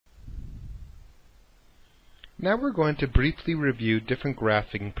Now we're going to briefly review different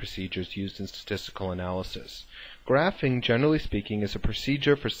graphing procedures used in statistical analysis. Graphing, generally speaking, is a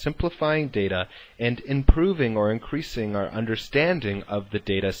procedure for simplifying data and improving or increasing our understanding of the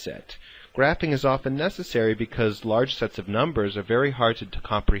data set. Graphing is often necessary because large sets of numbers are very hard to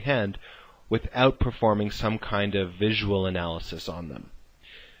comprehend without performing some kind of visual analysis on them.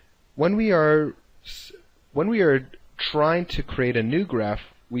 When we are trying to create a new graph,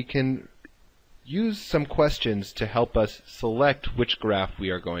 we can use some questions to help us select which graph we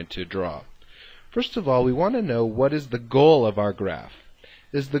are going to draw. First of all, we want to know what is the goal of our graph.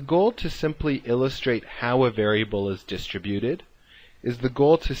 Is the goal to simply illustrate how a variable is distributed? Is the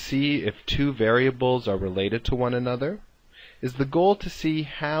goal to see if two variables are related to one another? Is the goal to see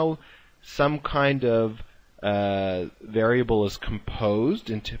how some kind of variable is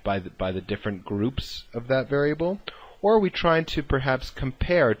composed by the different groups of that variable? Or are we trying to perhaps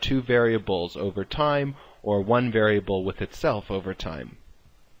compare two variables over time, or one variable with itself over time?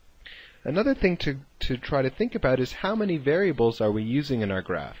 Another thing to try to think about is how many variables are we using in our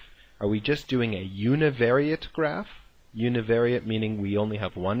graph? Are we just doing a univariate graph? Univariate meaning we only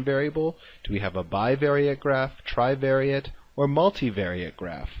have one variable? Do we have a bivariate graph, trivariate, or multivariate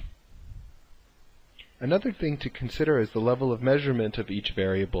graph? Another thing to consider is the level of measurement of each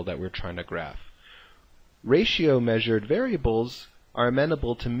variable that we're trying to graph. Ratio measured variables are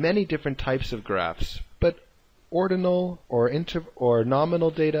amenable to many different types of graphs, but ordinal or nominal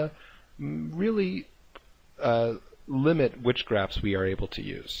data really limit which graphs we are able to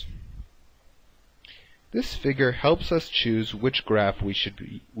use. This figure helps us choose which graph we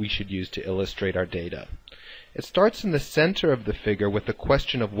should use to illustrate our data. It starts in the center of the figure with the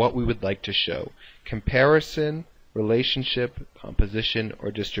question of what we would like to show: comparison, relationship, composition, or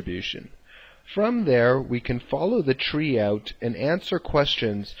distribution. From there, we can follow the tree out and answer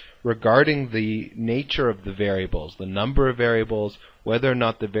questions regarding the nature of the variables, the number of variables, whether or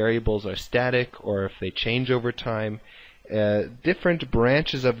not the variables are static or if they change over time. Different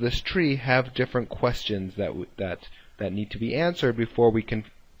branches of this tree have different questions that need to be answered before we can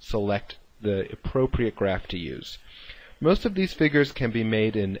select the appropriate graph to use. Most of these figures can be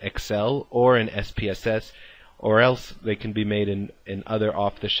made in Excel or in SPSS, or else they can be made in other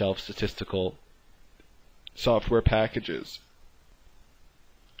off-the-shelf statistical software packages.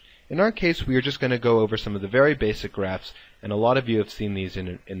 In our case, we are just going to go over some of the very basic graphs, and a lot of you have seen these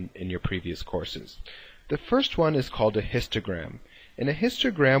in your previous courses. The first one is called a histogram. In a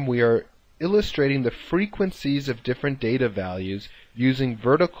histogram, we are illustrating the frequencies of different data values using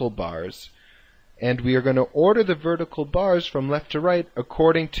vertical bars, and we are going to order the vertical bars from left to right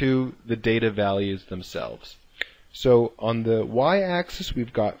according to the data values themselves. So on the y-axis,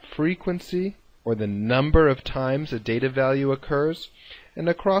 we've got frequency, or the number of times a data value occurs, and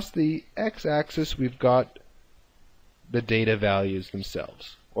across the x-axis, we've got the data values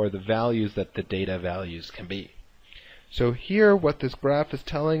themselves, or the values that the data values can be. So here, what this graph is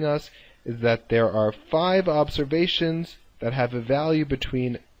telling us is that there are 5 observations that have a value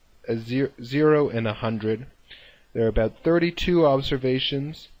between 0 and 100. There are about 32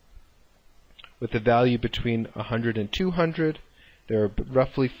 observations with a value between 100 and 200. There are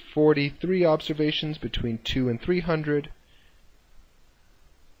roughly 43 observations between 2 and 300.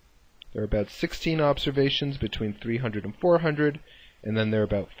 There are about 16 observations between 300 and 400, and then there are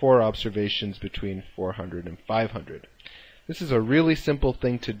about 4 observations between 400 and 500. This is a really simple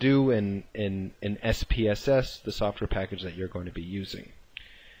thing to do in SPSS, the software package that you're going to be using.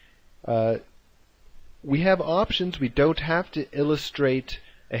 We have options. We don't have to illustrate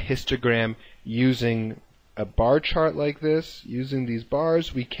a histogram using a bar chart like this. Using these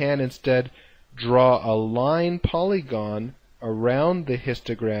bars, we can instead draw a line polygon around the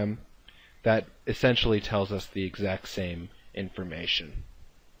histogram that essentially tells us the exact same information.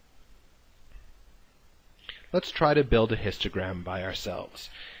 Let's try to build a histogram by ourselves.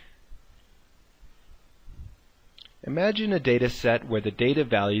 Imagine a data set where the data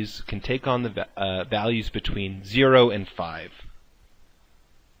values can take on the values between 0 and 5.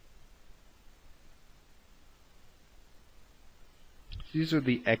 These are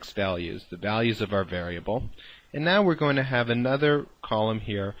the x values, the values of our variable. And now we're going to have another column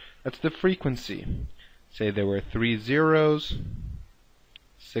here. That's the frequency. Say there were 3 zeros,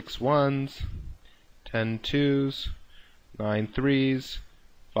 6 ones, 10 twos, 9 threes,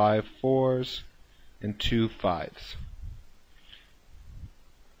 5 fours, and 2 fives.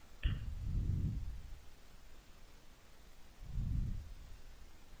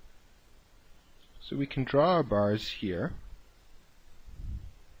 So we can draw our bars here.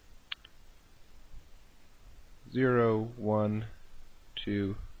 0, 1,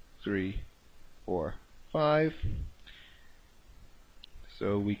 2, 3, 4, 5.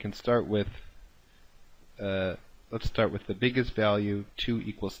 So we can start with, let's start with the biggest value, 2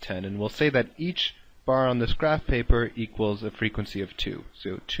 equals 10, and we'll say that each bar on this graph paper equals a frequency of 2.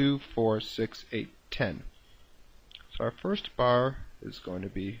 So 2, 4, 6, 8, 10. So our first bar is going to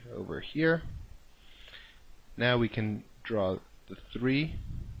be over here. Now we can draw the 3,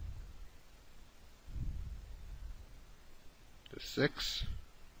 the 6.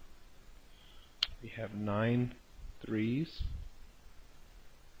 We have 9 3s.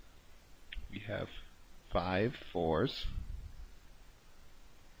 We have 5 4s.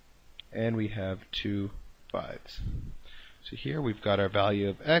 And we have 2 5s. So here we've got our value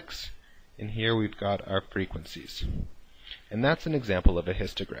of x, and here we've got our frequencies. And that's an example of a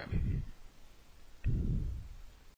histogram.